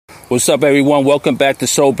What's up, everyone? Welcome back to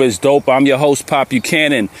Sober is Dope. I'm your host, Pop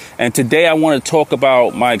Buchanan, and today I want to talk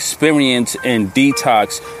about my experience in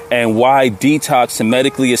detox and why detox and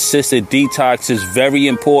medically assisted detox is very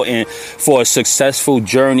important for a successful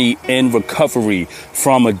journey in recovery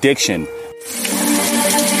from addiction.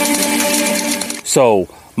 So,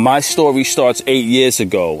 my story starts 8 years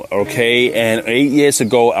ago, okay? And 8 years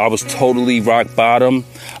ago, I was totally rock bottom.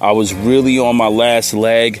 I was really on my last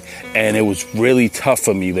leg, and it was really tough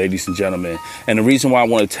for me, ladies and gentlemen. And the reason why I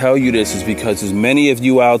want to tell you this is because there's many of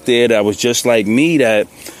you out there that was just like me that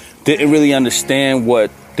didn't really understand what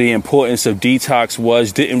the importance of detox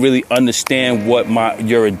was, didn't really understand what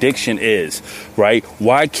your addiction is, right?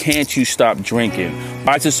 Why can't you stop drinking?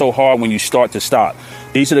 Why is it so hard when you start to stop?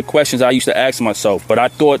 These are the questions I used to ask myself, but I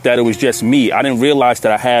thought that it was just me. I didn't realize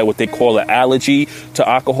that I had what they call an allergy to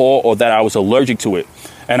alcohol or that I was allergic to it.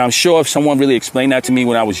 And I'm sure if someone really explained that to me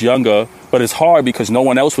when I was younger, but it's hard because no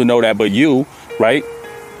one else would know that but you, right?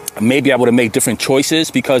 Maybe I would have made different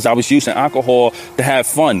choices because I was using alcohol to have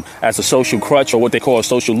fun as a social crutch or what they call a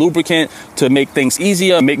social lubricant to make things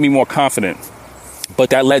easier, make me more confident.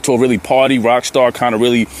 But that led to a really party, rock star, kind of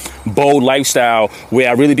really bold lifestyle where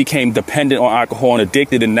I really became dependent on alcohol and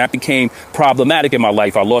addicted, and that became problematic in my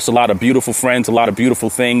life. I lost a lot of beautiful friends, a lot of beautiful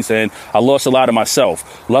things, and I lost a lot of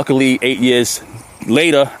myself. Luckily, 8 years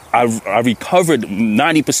later, I recovered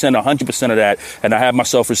 90%, 100% of that, and I have my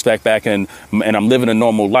self-respect back, and I'm living a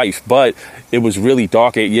normal life. But it was really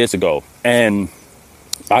dark 8 years ago, and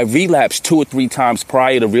I relapsed 2 or 3 times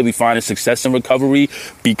prior to really finding success in recovery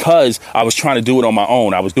because I was trying to do it on my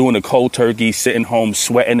own. I was doing the cold turkey, sitting home,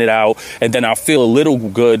 sweating it out, and then I feel a little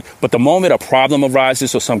good. But the moment a problem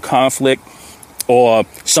arises or some conflict or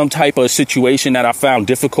some type of situation that I found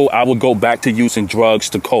difficult, I would go back to using drugs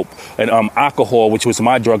to cope, and alcohol, which was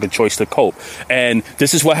my drug of choice to cope. And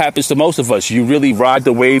this is what happens to most of us. You really ride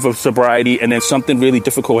the wave of sobriety, and then something really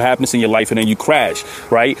difficult happens in your life, and then you crash,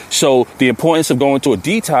 right? So the importance of going to a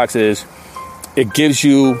detox is it gives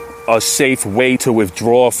you a safe way to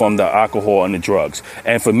withdraw from the alcohol and the drugs.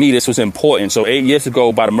 And for me, this was important. So 8 years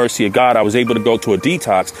ago, by the mercy of God, I was able to go to a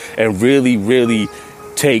detox and really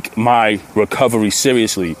take my recovery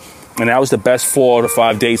seriously. And that was the best 4 to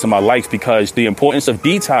 5 days of my life because the importance of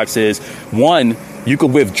detox is, one, you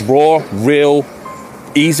could withdraw real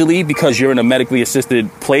easily because you're in a medically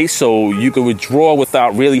assisted place, so you can withdraw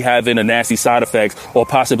without really having a nasty side effects or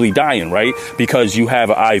possibly dying, right? Because you have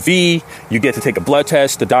an IV, you get to take a blood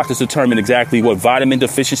test, the doctors determine exactly what vitamin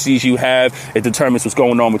deficiencies you have, it determines what's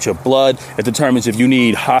going on with your blood, it determines if you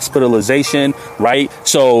need hospitalization, right?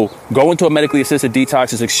 So going to a medically assisted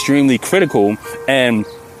detox is extremely critical, and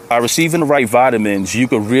by receiving the right vitamins, you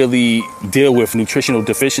could really deal with nutritional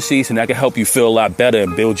deficiencies, and that can help you feel a lot better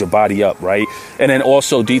and build your body up, right? And then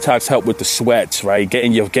also detox help with the sweats, right?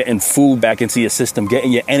 Getting food back into your system,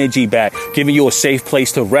 getting your energy back, giving you a safe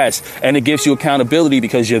place to rest. And it gives you accountability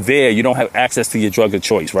because you're there. You don't have access to your drug of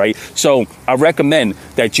choice, right? So I recommend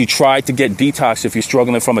that you try to get detox if you're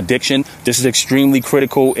struggling from addiction. This is extremely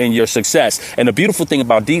critical in your success. And the beautiful thing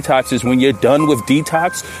about detox is when you're done with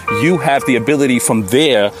detox, you have the ability from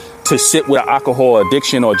there to sit with an alcohol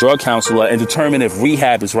addiction or drug counselor and determine if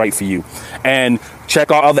rehab is right for you. And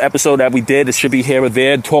check our other episode that we did. It should be here or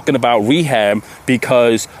there talking about rehab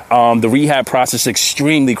because the rehab process is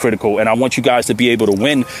extremely critical. And I want you guys to be able to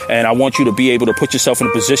win. And I want you to be able to put yourself in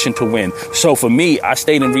a position to win. So for me, I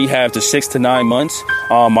stayed in rehab for 6 to 9 months.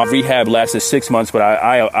 My rehab lasted 6 months, but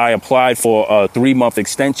I applied for a 3-month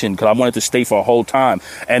extension because I wanted to stay for a whole time.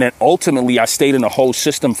 And then ultimately, I stayed in the whole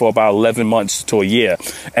system for about 11 months to a year.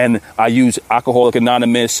 And I used Alcoholics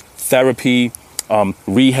Anonymous, therapy,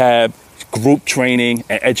 rehab, group training,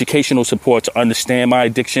 and educational support to understand my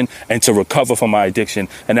addiction and to recover from my addiction.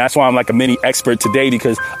 And that's why I'm like a mini expert today,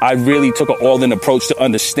 because I really took an all-in approach to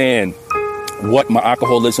understand what my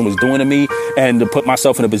alcoholism was doing to me and to put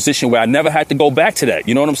myself in a position where I never had to go back to that.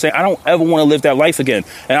 You know what I'm saying? I don't ever want to live that life again.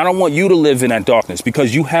 And I don't want you to live in that darkness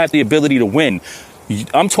because you have the ability to win.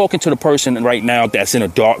 I'm talking to the person right now that's in a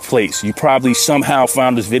dark place. You probably somehow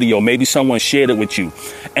found this video. Maybe someone shared it with you.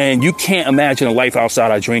 And you can't imagine a life outside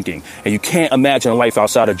of drinking. And you can't imagine a life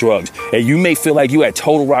outside of drugs. And you may feel like you at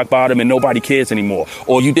total rock bottom and nobody cares anymore.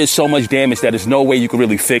 Or you did so much damage that there's no way you could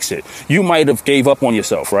really fix it. You might have gave up on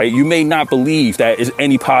yourself, right? You may not believe that there's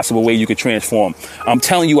any possible way you could transform. I'm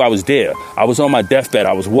telling you, I was there. I was on my deathbed.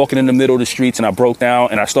 I was walking in the middle of the streets and I broke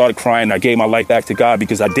down and I started crying. And I gave my life back to God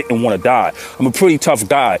because I didn't want to die. I'm a pretty tough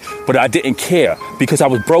guy, but I didn't care because I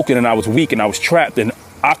was broken and I was weak and I was trapped. And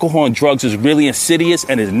alcohol and drugs is really insidious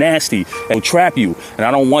and is nasty and will trap you. And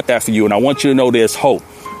I don't want that for you. And I want you to know there's hope.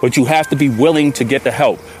 but you have to be willing to get the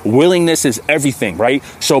help. Willingness is everything, right?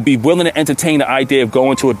 So be willing to entertain the idea of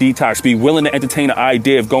going to a detox. Be willing to entertain the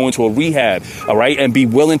idea of going to a rehab, all right? And be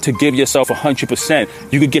willing to give yourself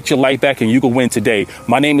 100%. You could get your life back and you could win today.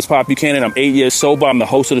 My name is Pop Buchanan. I'm 8 years sober. I'm the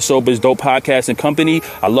host of the Sober is Dope podcast and company.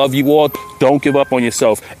 I love you all. Don't give up on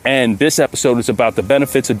yourself. And this episode is about the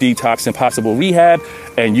benefits of detox and possible rehab,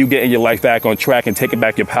 and you getting your life back on track and taking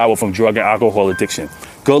back your power from drug and alcohol addiction.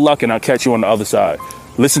 Good luck, and I'll catch you on the other side.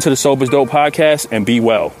 Listen to the Sober is Dope podcast and be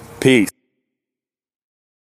well. Peace.